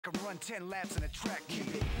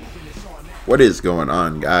What is going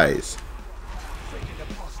on, guys?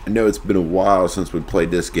 I know it's been a while since we played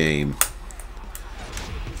this game,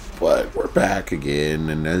 but we're back again,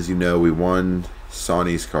 and as you know, we won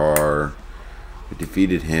Sonny's car, we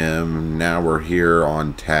defeated him, now we're here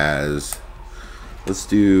on Taz. Let's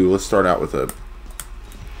start out with a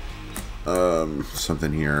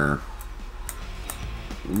something here.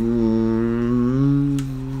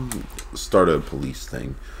 Start a police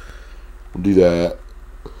thing. We'll do that.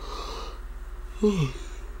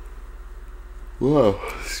 Whoa,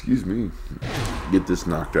 excuse me. Get this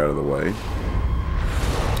knocked out of the way.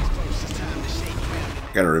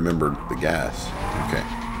 Gotta remember the gas. Okay.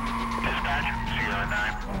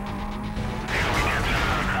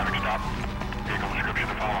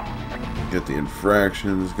 Get the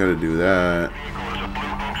infractions, gotta do that.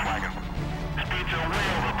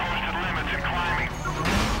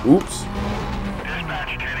 Oops.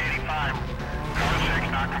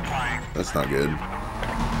 That's not good.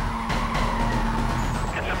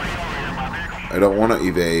 I don't want to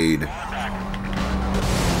evade.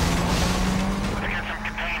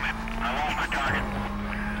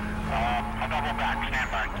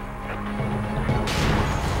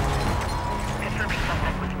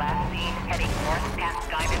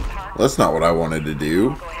 That's not what I wanted to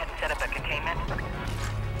do.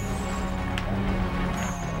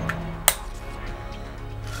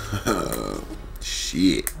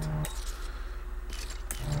 Shit.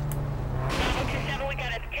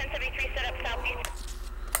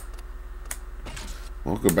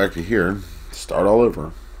 We'll go back to here. Start all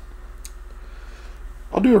over.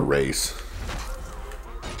 I'll do a race.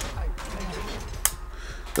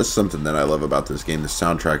 That's something that I love about this game. The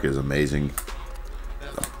soundtrack is amazing.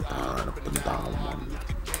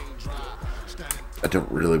 I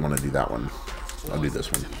don't really want to do that one. I'll do this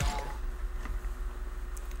one.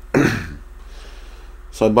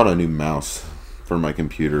 So I bought a new mouse for my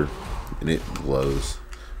computer, and it glows.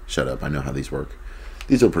 Shut up, I know how these work.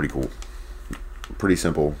 These are pretty cool. Pretty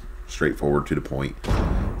simple, straightforward, to the point.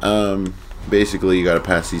 Basically, you got to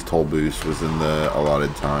pass these toll booths within the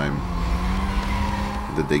allotted time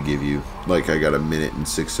that they give you. Like, I got 1 minute and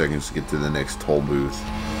 6 seconds to get to the next toll booth.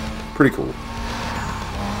 Pretty cool.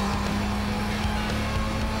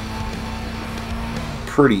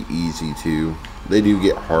 Pretty easy too. They do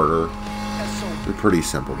get harder. They're pretty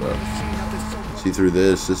simple though. See through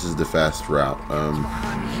this? This is the fast route.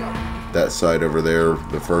 That side over there,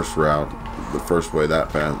 the first route, the first way,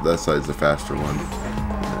 that side's the faster one.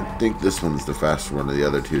 I think this one's the faster one of the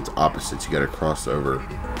other two. It's opposites. You gotta cross over.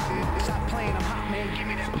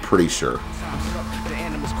 I'm pretty sure.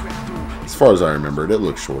 As far as I remember it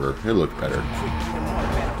looks shorter. It looked better.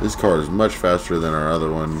 This car is much faster than our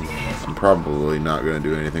other one. I'm probably not going to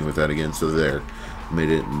do anything with that again. So there, made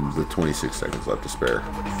it with 26 seconds left to spare.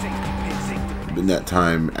 And that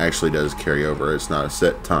time actually does carry over. It's not a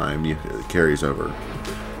set time. It carries over.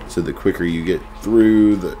 So the quicker you get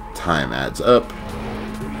through, the time adds up.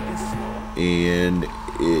 And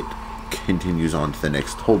it continues on to the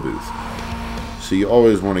next toll booth. So you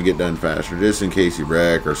always want to get done faster, just in case you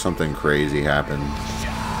wreck or something crazy happens.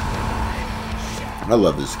 I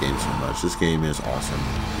love this game so much. This game is awesome.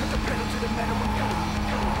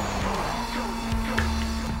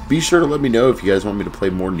 Be sure to let me know if you guys want me to play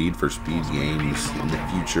more Need for Speed games in the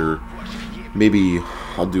future. Maybe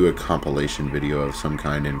I'll do a compilation video of some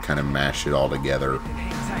kind and kind of mash it all together.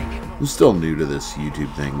 I'm still new to this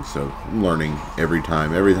YouTube thing, so I'm learning every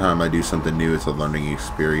time. Every time I do something new, it's a learning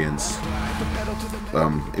experience.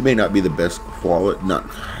 It may not be the best quality,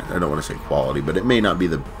 I don't want to say quality, but it may not be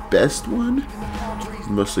the best one.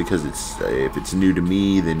 Mostly because if it's new to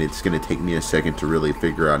me, then it's going to take me a second to really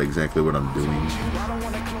figure out exactly what I'm doing.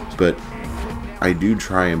 But I do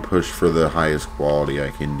try and push for the highest quality I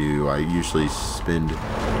can do. I usually spend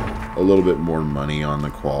a little bit more money on the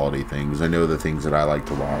quality things. I know the things that I like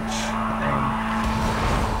to watch.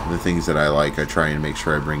 The things that I like, I try and make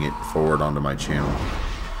sure I bring it forward onto my channel.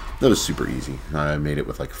 That was super easy. I made it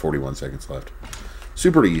with like 41 seconds left.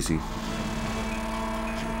 Super easy.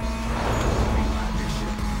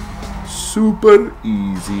 Super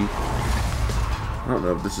easy. I don't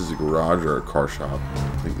know if this is a garage or a car shop.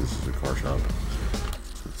 I think this is a car shop.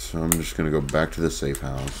 So I'm just going to go back to the safe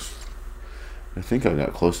house. I think I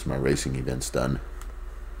got close to my racing events done.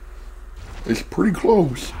 It's pretty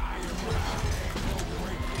close.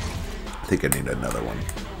 I think I need another one.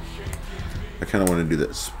 I kind of want to do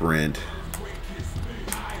that sprint.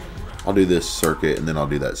 I'll do this circuit and then I'll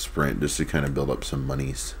do that sprint just to kind of build up some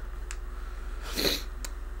monies.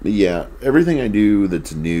 But yeah, everything I do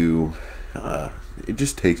that's new, It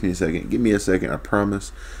just takes me a second. Give me a second, I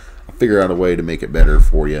promise. I'll figure out a way to make it better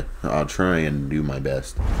for you. I'll try and do my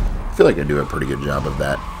best. I feel like I do a pretty good job of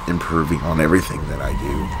that, improving on everything that I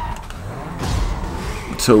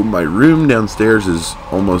do. So my room downstairs is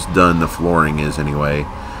almost done. The flooring is anyway.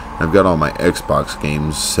 I've got all my Xbox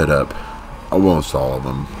games set up, almost all of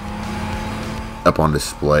them, up on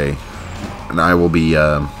display. And I will be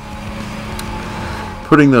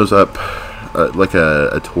putting those up like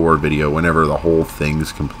a tour video whenever the whole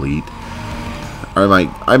thing's complete.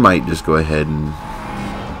 I might just go ahead and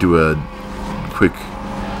do a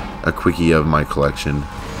quickie of my collection.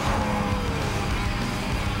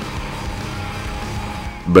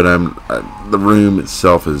 But the room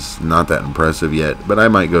itself is not that impressive yet. But I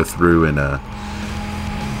might go through and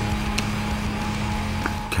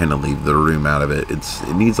kind of leave the room out of it.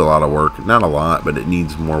 It needs a lot of work. Not a lot, but it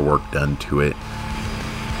needs more work done to it.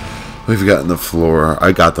 We've gotten the floor.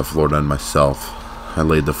 I got the floor done myself. I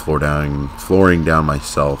laid the flooring down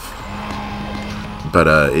myself. But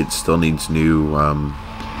it still needs new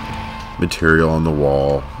material on the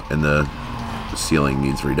wall, and the ceiling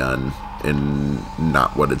needs redone, and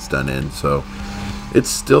not what it's done in. So it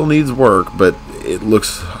still needs work, but it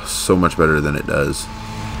looks so much better than it does.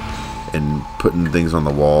 And putting things on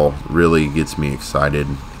the wall really gets me excited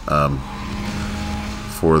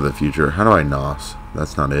for the future. How do I NOS?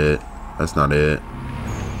 That's not it. That's not it.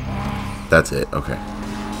 That's it. Okay.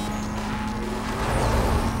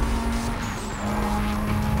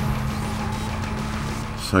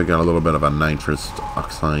 So I got a little bit of a nitrous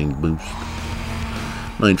oxide boost.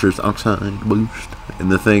 Nitrous oxide boost.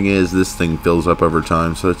 And the thing is, this thing fills up over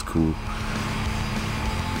time, so that's cool.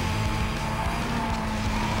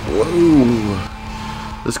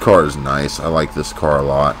 Whoa. This car is nice. I like this car a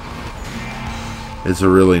lot. It's a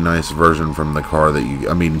really nice version from the car that you...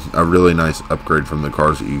 I mean, a really nice upgrade from the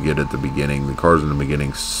cars that you get at the beginning. The cars in the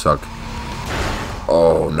beginning suck.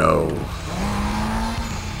 Oh, no.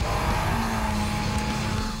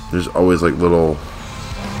 There's always, like, little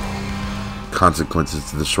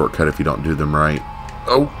consequences to the shortcut if you don't do them right.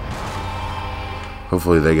 Oh!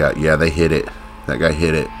 Hopefully they got... Yeah, they hit it. That guy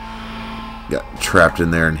hit it. Got trapped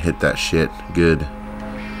in there and hit that shit. Good.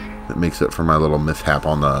 That makes up for my little mishap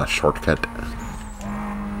on the shortcut.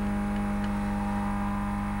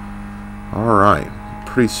 Alright,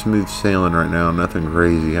 pretty smooth sailing right now, nothing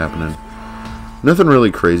crazy happening. Nothing really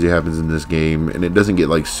crazy happens in this game, and it doesn't get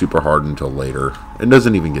like super hard until later. It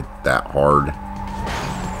doesn't even get that hard.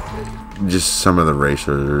 Just some of the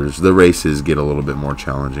races get a little bit more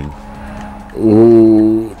challenging.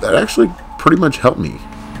 Oh, that actually pretty much helped me.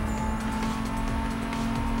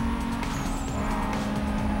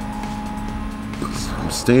 I'm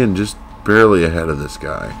staying just barely ahead of this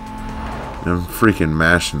guy. I'm freaking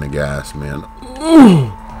mashing the gas, man.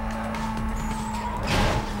 Ooh.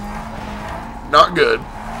 Not good.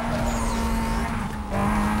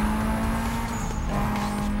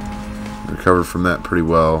 Recovered from that pretty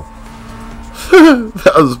well.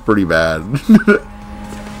 That was pretty bad.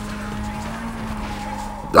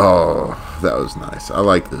 Oh, that was nice. I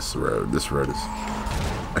like this road. This road is...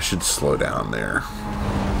 I should slow down there.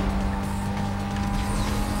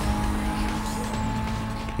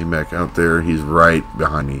 Came back out there. He's right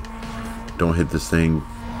behind me. Don't hit this thing.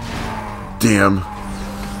 Damn.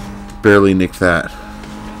 Barely nicked that.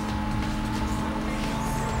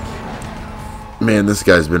 Man, this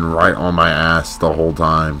guy's been right on my ass the whole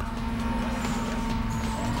time.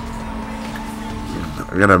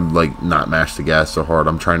 I gotta, like, not mash the gas so hard.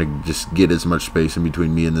 I'm trying to just get as much space in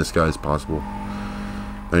between me and this guy as possible.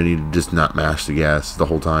 I need to just not mash the gas the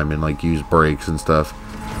whole time and, like, use brakes and stuff.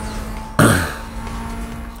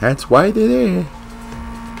 That's why they're there.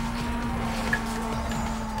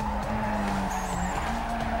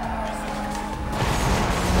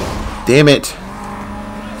 Damn it.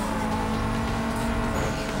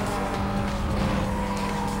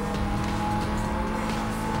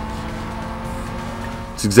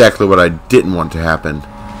 It's exactly what I didn't want to happen.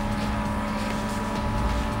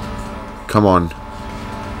 Come on.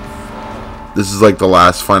 This is like the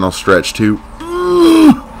last final stretch too.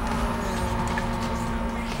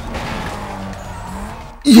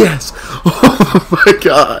 Yes! Oh my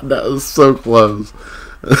god, that was so close.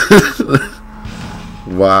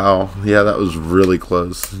 Wow. Yeah, that was really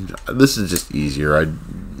close. This is just easier.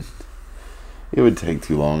 It would take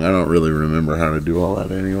too long. I don't really remember how to do all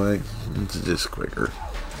that anyway. It's just quicker.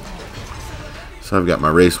 So I've got my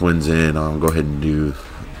race wins in. I'll go ahead and do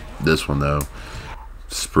this one though.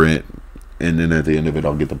 Sprint. And then at the end of it,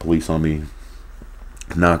 I'll get the police on me.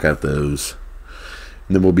 Knock out those.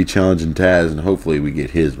 And then we'll be challenging Taz, and hopefully we get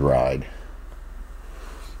his ride.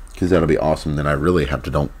 because that'll be awesome. Then I really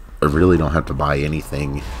don't have to buy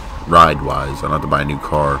anything ride wise. I don't have to buy a new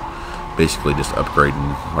car. Basically just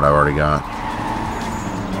upgrading what I've already got.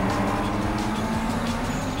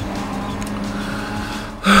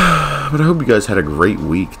 But I hope you guys had a great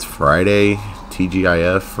week. It's Friday,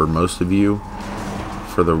 TGIF for most of you.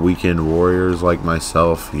 For the weekend warriors like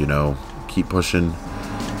myself, you know, keep pushing.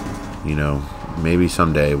 You know, maybe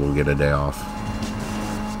someday we'll get a day off.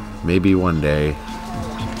 Maybe one day.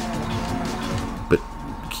 But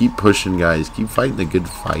keep pushing, guys. Keep fighting the good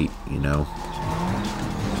fight, you know.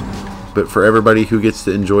 But for everybody who gets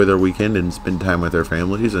to enjoy their weekend and spend time with their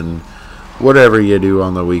families and whatever you do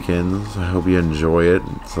on the weekends, I hope you enjoy it.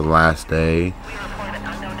 It's the last day.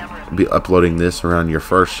 I'll be uploading this around your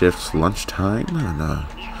first shift's lunchtime. And,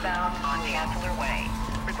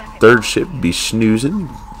 third shift, be snoozing.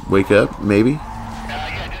 Wake up, maybe.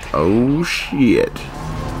 Oh, shit.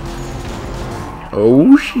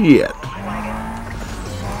 Oh, shit.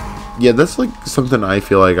 Yeah, that's like something I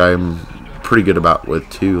feel like I'm pretty good about with,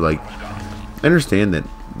 too. Like, I understand that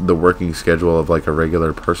the working schedule of like a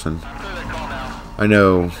regular person. I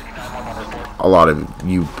know a lot of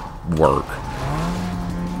you work.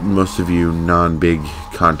 Most of you non-big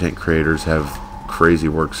content creators have crazy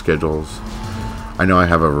work schedules. I know I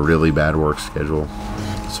have a really bad work schedule,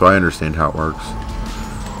 so I understand how it works.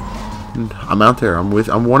 And I'm out there. I'm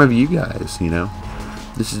one of you guys, you know.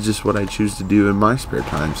 This is just what I choose to do in my spare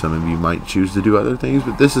time. Some of you might choose to do other things,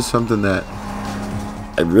 but this is something that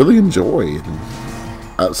I really enjoy. And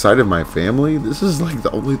outside of my family, this is like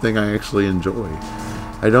the only thing I actually enjoy.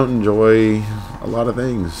 I don't enjoy a lot of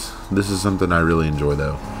things. This is something I really enjoy,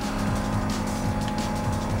 though.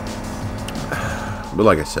 But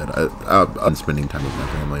like I said, I'm spending time with my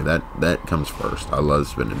family. That comes first. I love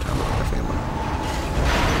spending time with my family.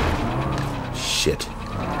 Shit.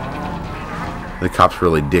 The cops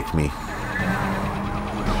really dicked me.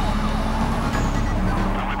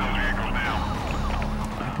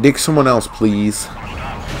 Dick someone else, please.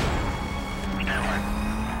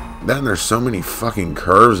 Then there's so many fucking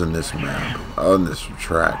curves in this map. On this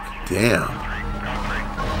track. Damn.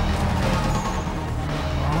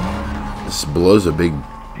 This blows a big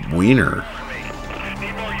wiener.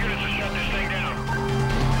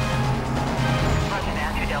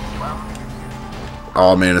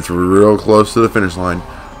 Oh man, it's real close to the finish line.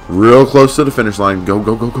 Real close to the finish line. Go,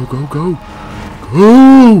 go, go, go, go, go.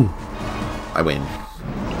 Go! I win.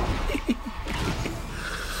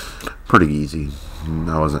 Pretty easy.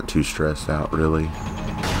 I wasn't too stressed out, really.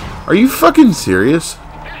 Are you fucking serious?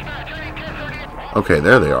 Okay,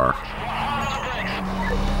 there they are.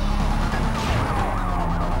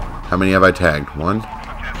 How many have I tagged? 1,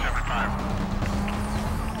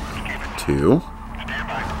 2.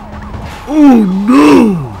 Oh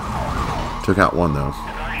no! Took out 1 though.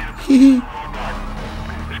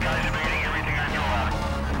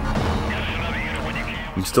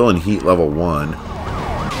 I'm still in heat level 1.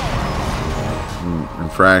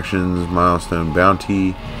 Infractions, milestone,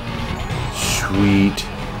 bounty. Sweet.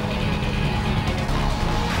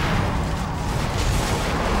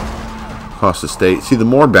 Cost of state. See, the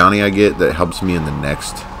more bounty I get, that helps me in the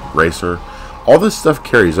next racer. All this stuff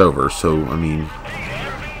carries over, so, I mean,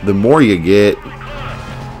 the more you get,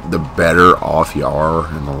 the better off you are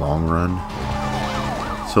in the long run.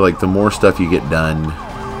 So, like, the more stuff you get done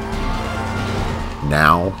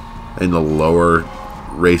now, in the lower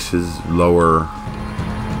races, lower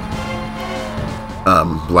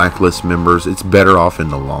blacklist members, it's better off in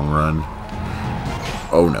the long run.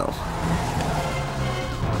 Oh no.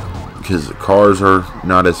 Because the cars are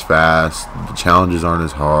not as fast, the challenges aren't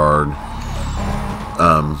as hard,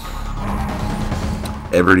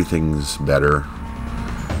 everything's better.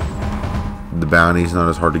 The bounty's not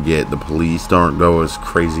as hard to get, the police don't go as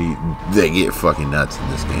crazy. They get fucking nuts in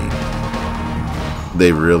this game.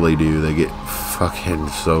 They really do. They get fucking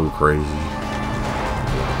so crazy.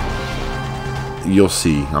 You'll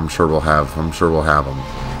see. I'm sure we'll have them.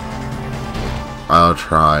 I'll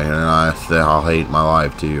try, and I'll hate my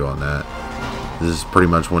life too on that. This is pretty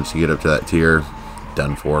much, once you get up to that tier,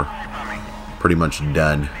 done for. Pretty much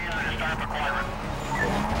done.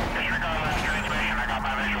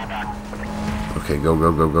 Okay, go,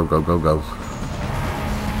 go, go, go, go, go, go.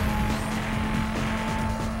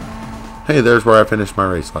 Hey, there's where I finished my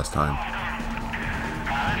race last time.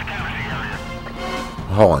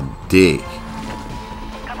 Hauling dick.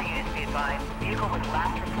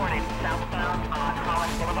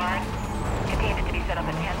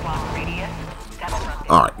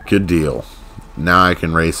 Alright, good deal. Now I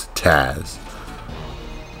can race Taz.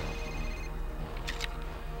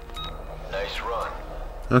 Nice run.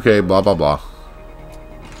 Okay, blah blah blah.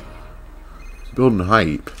 Building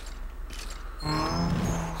hype.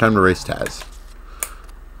 Time to race Taz.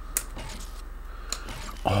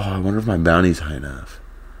 Oh, I wonder if my bounty's high enough.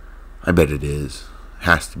 I bet it is.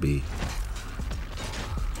 Has to be.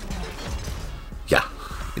 Yeah,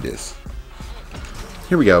 it is.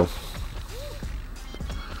 Here we go.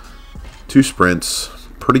 2 sprints.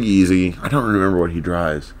 Pretty easy. I don't remember what he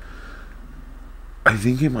drives. I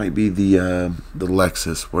think it might be the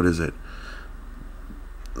Lexus. What is it?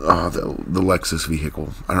 Oh, the Lexus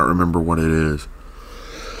vehicle. I don't remember what it is.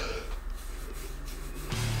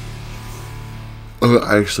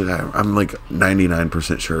 Actually, I'm like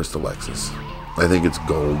 99% sure it's the Lexus. I think it's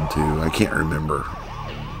gold too. I can't remember.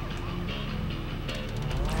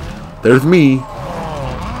 There's me.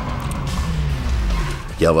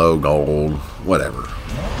 Yellow, gold, whatever.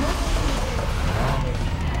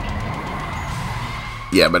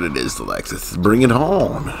 Yeah, but it is the Lexus. Bring it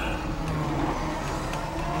on.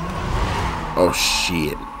 Oh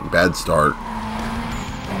shit. Bad start.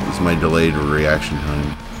 This is my delayed reaction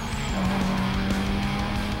time.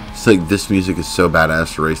 It's like this music is so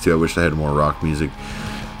badass to race to. I wish I had more rock music.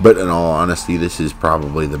 But in all honesty, this is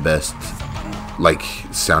probably the best like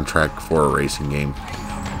soundtrack for a racing game.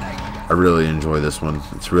 I really enjoy this one.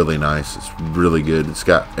 It's really nice. It's really good. It's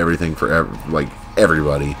got everything for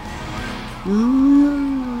everybody.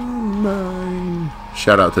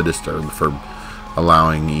 Shout out to Disturbed for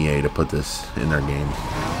allowing EA to put this in their game.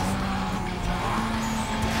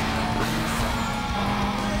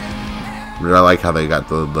 But I like how they got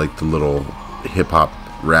the little hip hop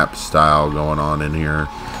rap style going on in here,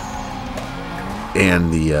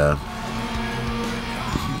 and the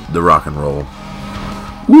rock and roll.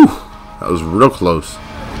 Woo! That was real close.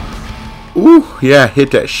 Ooh, yeah, hit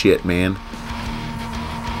that shit, man.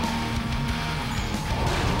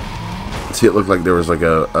 See, it looked like there was like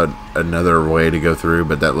another way to go through,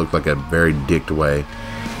 but that looked like a very dicked way.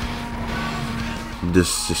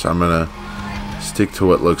 Just I'm gonna stick to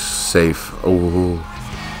what looks safe. Oh,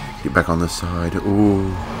 get back on this side. Oh,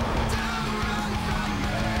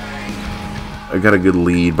 I got a good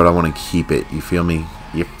lead, but I want to keep it. You feel me?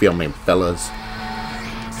 You feel me, fellas?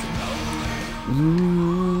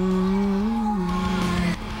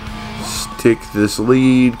 Stick this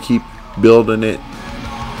lead. Keep building it.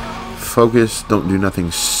 Focus. Don't do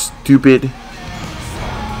nothing stupid.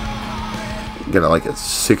 Got like a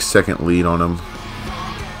 6-second lead on him,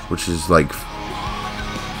 which is like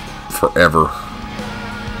forever.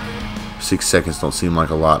 6 seconds don't seem like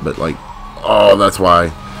a lot, but like, oh, that's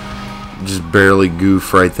why. Just barely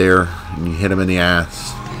goof right there, and you hit them in the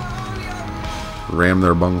ass. Ram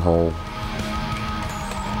their bunghole.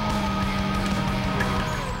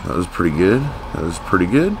 That was pretty good. That was pretty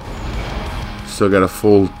good. Still got a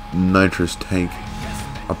full nitrous tank.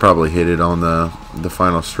 I'll probably hit it on the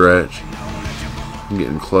final stretch. I'm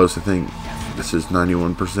getting close. I think this is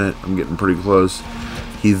 91%. I'm getting pretty close.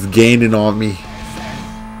 He's gaining on me.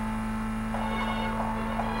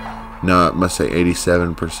 No, it must say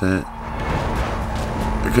 87%.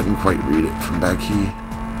 I couldn't quite read it from back here.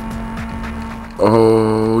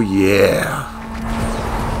 Oh, yeah.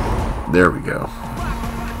 There we go.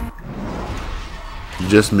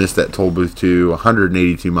 Just missed that toll booth too.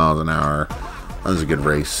 182 miles an hour. That was a good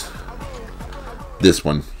race. This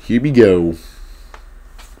one. Here we go.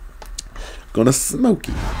 Gonna smoke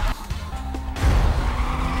it.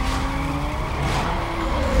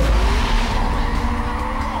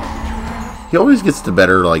 He always gets the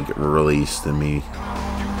better like release than me.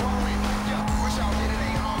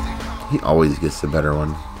 He always gets the better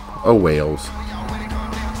one. Oh, Wales.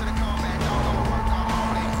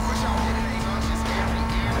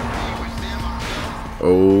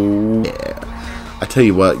 Oh, yeah. I tell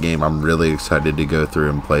you what, game I'm really excited to go through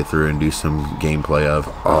and play through and do some gameplay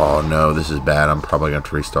of. Oh, no, this is bad. I'm probably going to have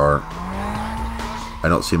to restart. I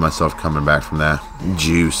don't see myself coming back from that.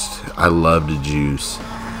 Juiced. I loved Juice.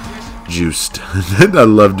 Juiced. I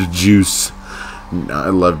loved Juice. I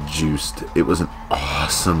loved Juiced. It was an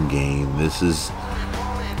awesome game. This is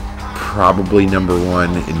probably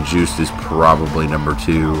 #1, and Juiced is probably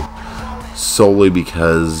 #2. Solely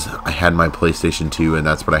because I had my PlayStation 2, and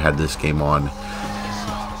that's what I had this game on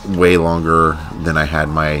way longer than I had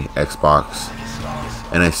my Xbox.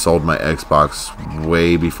 And I sold my Xbox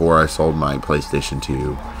way before I sold my PlayStation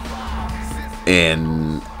 2.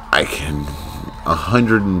 And I can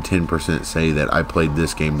 110% say that I played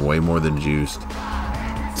this game way more than Juiced.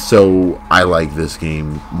 So I like this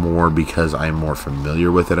game more because I'm more familiar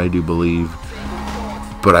with it, I do believe.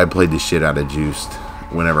 But I played the shit out of Juiced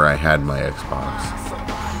whenever I had my Xbox.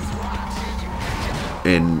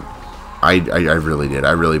 And I really did.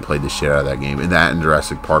 I really played the shit out of that game. And that and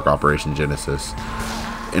Jurassic Park Operation Genesis.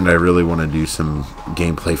 And I really want to do some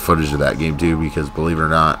gameplay footage of that game too, because believe it or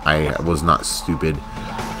not, I was not stupid.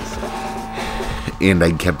 And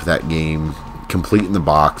I kept that game complete in the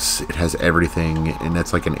box. It has everything, and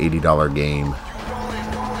it's like an $80 game.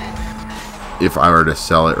 If I were to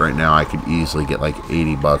sell it right now, I could easily get like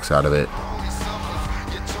 80 bucks out of it.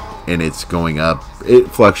 And it's going up. It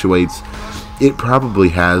fluctuates. It probably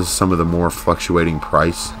has some of the more fluctuating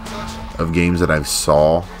price of games that I've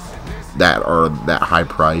saw that are that high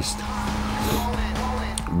priced.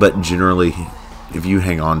 But generally, if you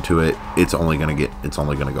hang on to it, it's only gonna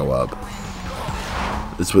go up.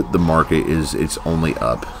 That's what the market is. It's only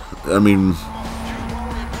up. I mean,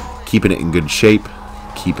 keeping it in good shape,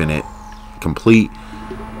 keeping it complete.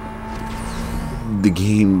 The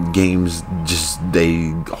games just, they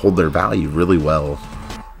hold their value really well.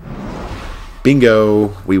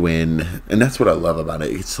 Bingo, we win. And that's what I love about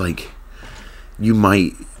it. It's like, you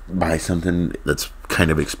might buy something that's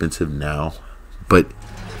kind of expensive now, but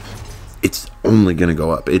it's only going to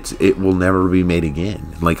go up. It will never be made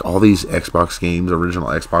again. Like all these Xbox games, original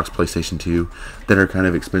Xbox, PlayStation 2, that are kind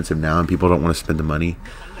of expensive now and people don't want to spend the money.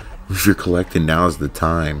 If you're collecting, now is the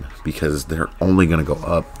time, because they're only going to go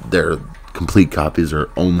up. Their complete copies are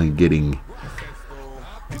only getting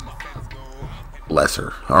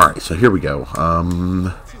lesser. Alright, so here we go. I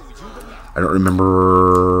don't remember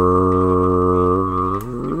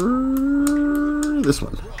this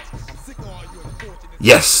one.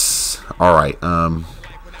 Yes! Alright, now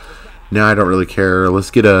I don't really care. Let's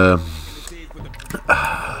get a...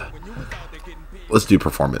 let's do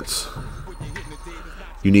performance.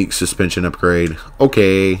 Unique suspension upgrade.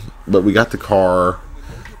 Okay, but we got the car.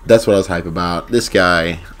 That's what I was hype about. This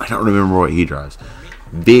guy, I don't remember what he drives.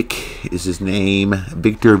 Vic is his name.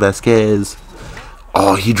 Victor Vasquez.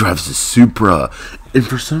 Oh, he drives the Supra. And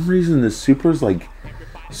for some reason, the Supra's like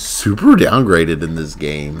super downgraded in this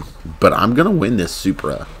game. But I'm going to win this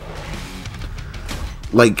Supra.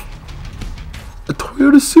 Like a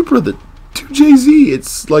Toyota Supra, the 2JZ.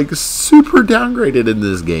 It's like super downgraded in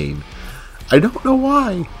this game. I don't know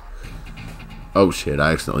why. Oh shit,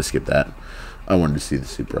 I accidentally skipped that. I wanted to see the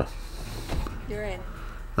Supra. You're in.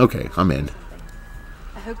 Okay, I'm in.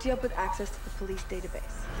 I hooked you up with access to the police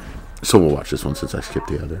database. So we'll watch this one since I skipped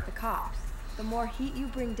the other. The cops. The more heat you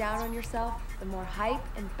bring down on yourself, the more hype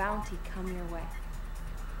and bounty come your way.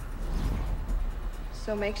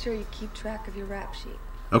 So make sure you keep track of your rap sheet.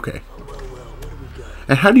 Okay.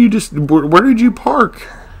 And how do you just... Where did you park?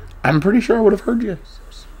 I'm pretty sure I would have heard you.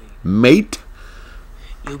 Mate?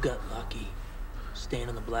 You got lucky. Staying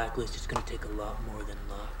on the blacklist is going to take a lot more than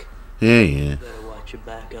luck. Yeah. You better watch your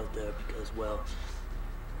back out there because, well,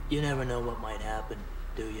 you never know what might happen,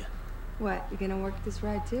 do you? What, you gonna work this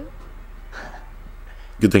ride too?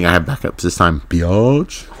 Good thing I have backups this time,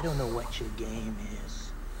 biatch. I don't know what your game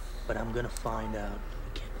is, but I'm going to find out.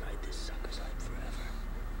 I can't ride this sucker's hype forever.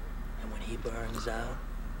 And when he burns out,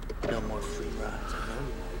 no more free rides. I know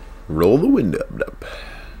you like. Roll the window up.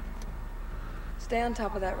 Stay on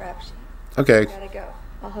top of that rap sheet. Okay. Gotta go.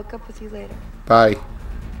 I'll hook up with you later. Bye.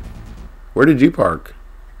 Where did you park?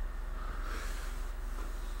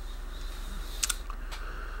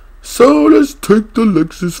 So let's take the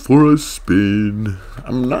Lexus for a spin.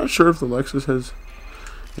 I'm not sure if the Lexus has...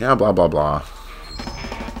 Yeah, blah, blah, blah.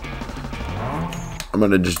 I'm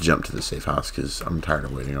going to just jump to the safe house because I'm tired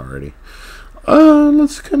of waiting already.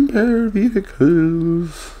 Let's compare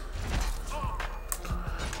vehicles.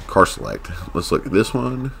 Car select. Let's look at this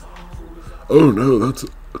one. Oh no, that's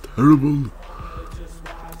terrible.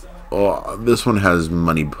 Oh, this one has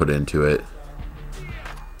money put into it.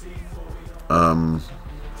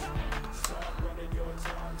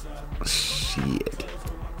 Shit.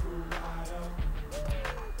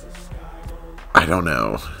 I don't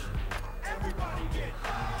know.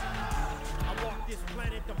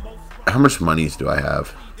 How much monies do I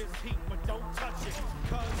have?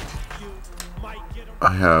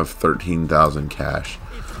 I have 13,000 cash.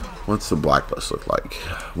 What's the blacklist look like?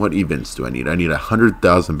 What events do I need? I need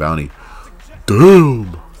 100,000 bounty.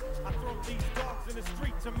 Damn!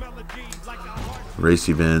 Race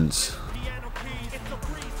events.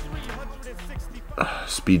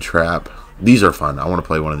 Speed trap. These are fun. I want to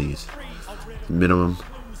play one of these. Minimum.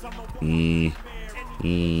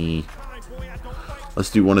 Let's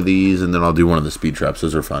do one of these, and then I'll do one of the speed traps.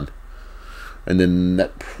 Those are fun. And then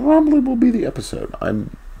that probably will be the episode. I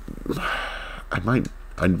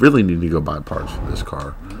really need to go buy parts for this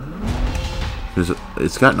car.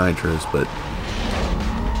 It's got nitrous, but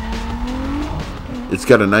it's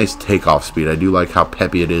got a nice takeoff speed. I do like how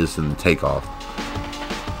peppy it is in the takeoff.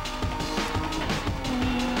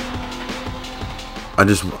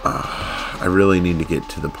 I really need to get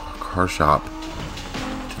to the car shop,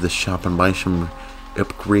 to the shop, and buy some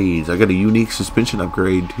upgrades. I got a unique suspension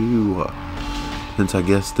upgrade too, since I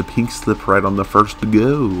guess the pink slip right on the first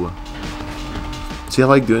go. See, I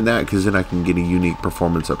like doing that because then I can get a unique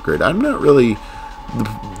performance upgrade. I'm not really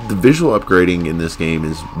the visual upgrading in this game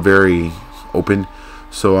is very open,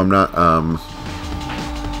 so I'm not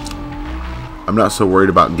so worried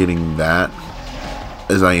about getting that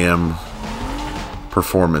as I am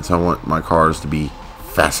performance. I want my cars to be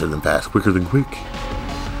faster than fast, quicker than quick.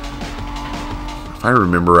 If I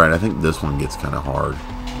remember right, I think this one gets kind of hard,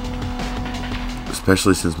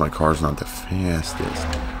 especially since my car's not the fastest.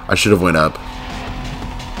 I should have went up.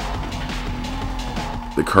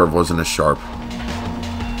 The curve wasn't as sharp.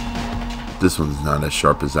 This one's not as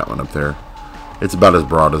sharp as that one up there. It's about as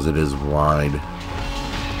broad as it is wide.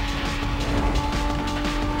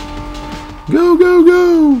 Go, go,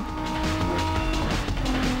 go!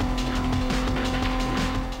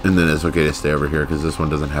 And then it's okay to stay over here because this one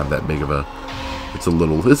doesn't have that big of a. It's a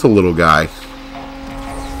little guy.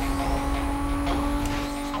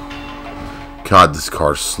 God, this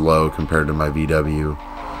car's slow compared to my VW.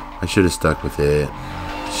 I should have stuck with it.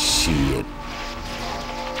 Shit.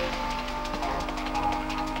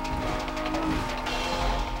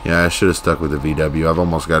 Yeah, I should have stuck with the VW. I've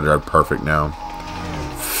almost got it drive perfect now.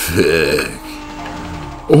 Fuck.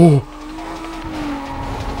 Oh!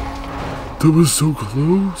 That was so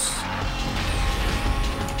close.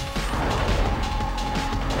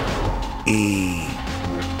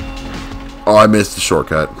 Oh, I missed the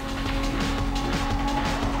shortcut.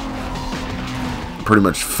 Pretty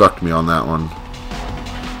much fucked me on that one.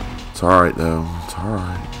 It's alright though. It's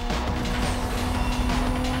alright.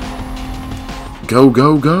 Go,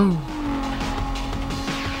 go, go.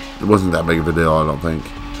 It wasn't that big of a deal, I don't think.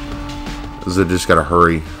 Because I just gotta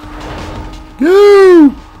hurry.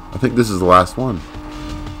 Go! I think this is the last one.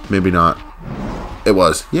 Maybe not. It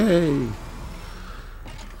was. Yay!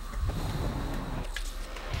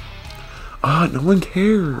 Ah, no one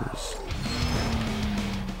cares.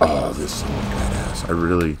 Oh, this is so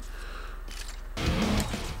badass.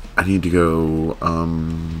 I need to go,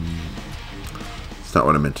 it's not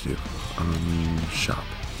what I meant to do. Shop.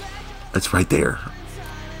 It's right there.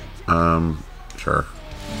 Sure.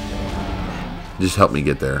 Just help me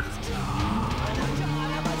get there.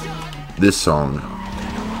 This song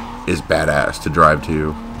is badass to drive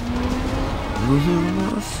to.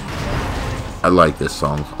 I like this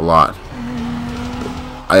song a lot.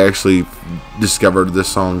 I actually discovered this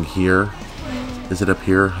song here. Is it up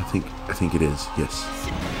here? I think it is. Yes.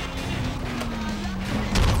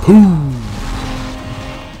 Boom.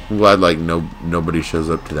 I'm glad like nobody shows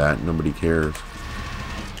up to that. Nobody cares.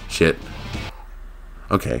 Shit.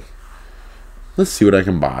 Okay. Let's see what I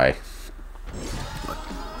can buy.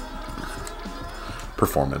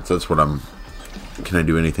 Performance. That's what I'm. Can I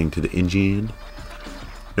do anything to the engine?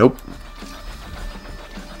 Nope.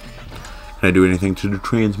 Can I do anything to the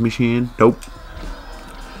transmission? Nope.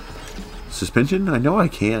 Suspension? I know I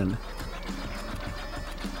can.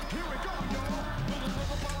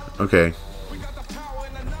 Okay.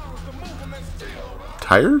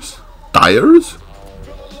 Tires? Tires?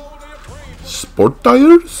 Sport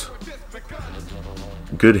tires?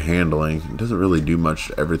 Good handling. It doesn't really do much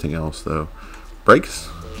to everything else though. Brakes?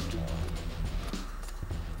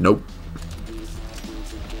 Nope.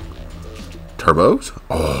 Turbos?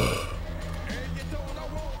 Oh.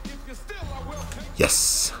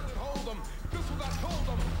 Yes.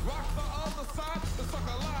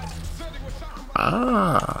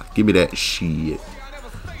 Ah, give me that shit.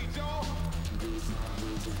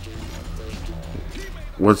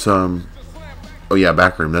 What's oh yeah,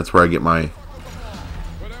 back room. That's where I get my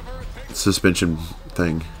suspension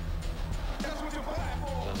thing.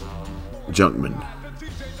 Junkman.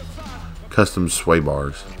 Custom sway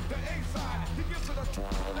bars.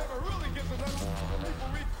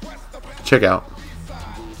 Check out.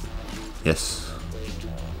 Yes.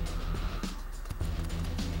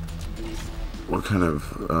 What kind of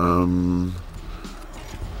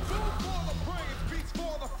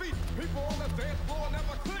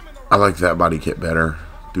I like that body kit better,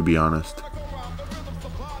 to be honest.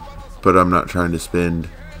 But I'm not trying to spend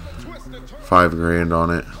 $5 grand on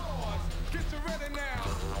it.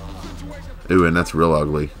 Ooh, and that's real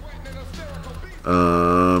ugly.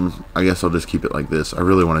 I guess I'll just keep it like this. I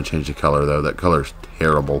really want to change the color though. That color's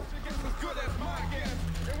terrible.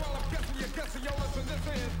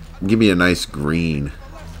 Give me a nice green.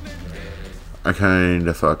 I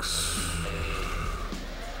kinda fucks.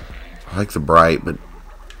 I like the bright, but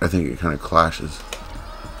I think it kind of clashes.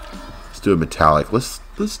 Let's do a metallic. Let's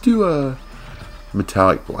do a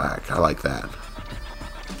Metallic black. I like that.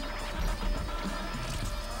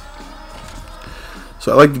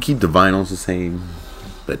 So I like to keep the vinyls the same,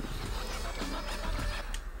 but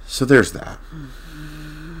so there's that.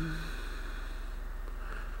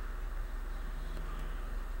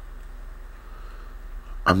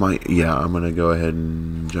 I'm gonna go ahead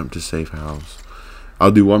and jump to safe house.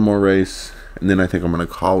 I'll do one more race, and then I think I'm gonna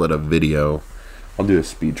call it a video. I'll do a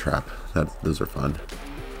speed trap. Those are fun.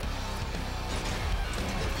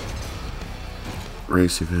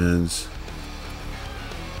 Race events.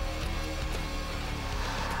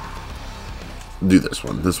 Do this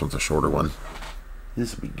one. This one's a shorter one.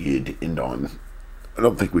 This will be good to end on. I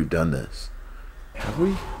don't think we've done this. Have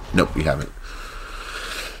we? Nope, we haven't.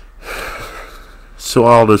 So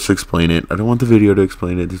I'll just explain it. I don't want the video to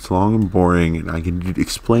explain it. It's long and boring, and I can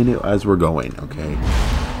explain it as we're going, okay?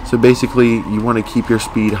 So basically, you want to keep your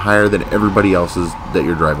speed higher than everybody else's that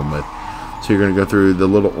you're driving with. So you're going to go through the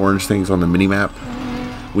little orange things on the mini-map.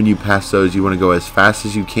 When you pass those, you want to go as fast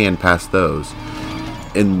as you can past those.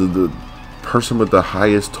 And the person with the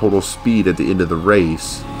highest total speed at the end of the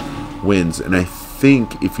race wins. And I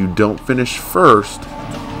think if you don't finish first,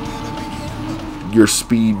 your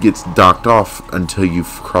speed gets docked off until you've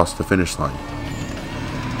crossed the finish line.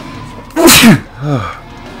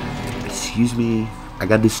 Excuse me, I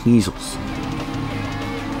got the sneezels.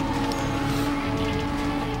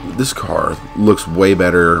 This car looks way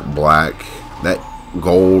better black. That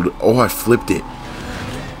gold, oh, I flipped it.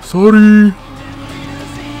 Sorry.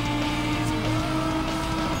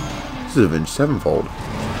 This is Avenged Sevenfold.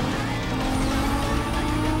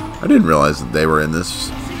 I didn't realize that they were in this.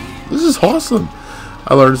 This is awesome.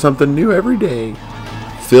 I learn something new every day.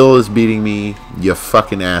 Phil is beating me, you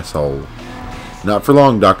fucking asshole. Not for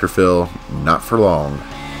long, Dr. Phil. Not for long.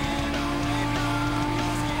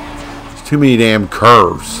 There's too many damn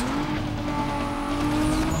curves.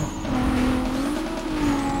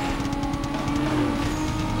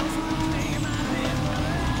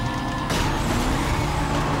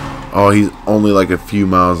 Oh, he's only like a few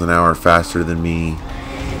miles an hour faster than me.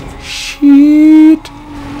 Shit.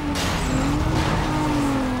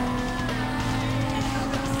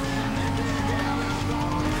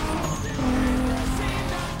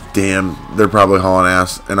 Damn, they're probably hauling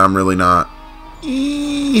ass, and I'm really not.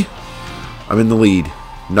 I'm in the lead.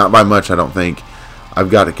 Not by much, I don't think. I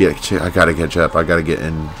gotta catch up. I gotta get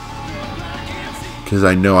in. Because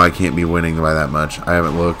I know I can't be winning by that much. I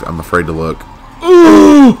haven't looked. I'm afraid to look.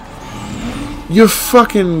 Ooh! You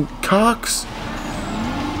fucking cocks.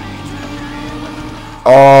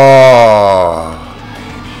 Oh,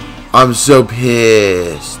 I'm so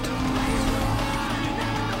pissed.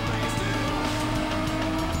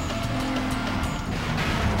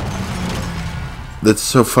 That's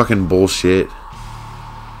so fucking bullshit.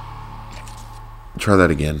 Try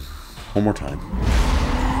that again. One more time.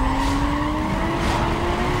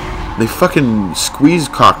 They fucking squeeze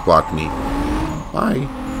cock blocked me. Why?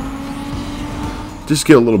 Just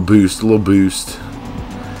get a little boost,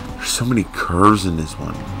 There's so many curves in this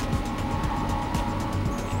one.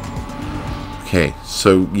 Okay,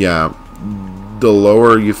 so yeah, the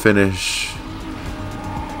lower you finish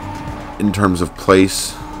in terms of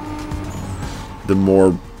place, the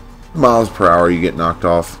more miles per hour you get knocked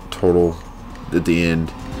off total at the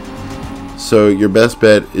end. So your best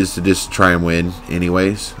bet is to just try and win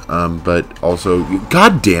anyways, but also,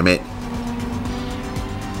 god damn it,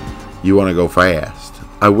 you want to go fast.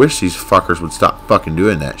 I wish these fuckers would stop fucking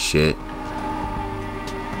doing that shit.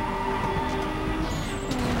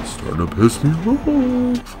 Starting to piss me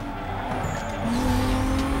off.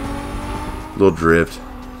 Little drift.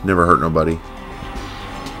 Never hurt nobody.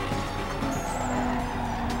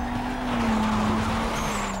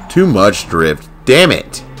 Too much drift. Damn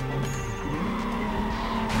it.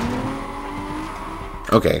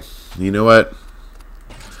 Okay. You know what?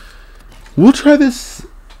 We'll try this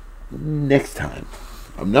next time.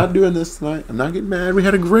 I'm not doing this tonight. I'm not getting mad. We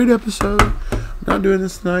had a great episode. I'm not doing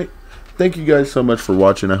this tonight. Thank you guys so much for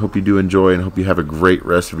watching. I hope you do enjoy and hope you have a great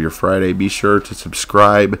rest of your Friday. Be sure to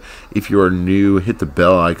subscribe if you are new. Hit the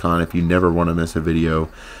bell icon if you never want to miss a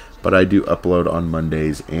video. But I do upload on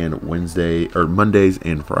Mondays and Mondays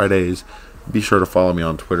and Fridays. Be sure to follow me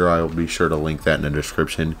on Twitter. I will be sure to link that in the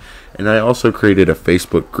description. And I also created a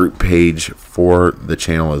Facebook group page for the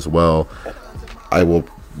channel as well. I will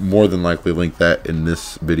more than likely link that in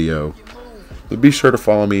this video. But be sure to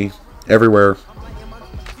follow me everywhere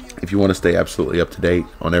if you want to stay absolutely up to date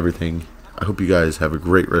on everything. I hope you guys have a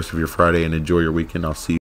great rest of your Friday and enjoy your weekend. I'll see you.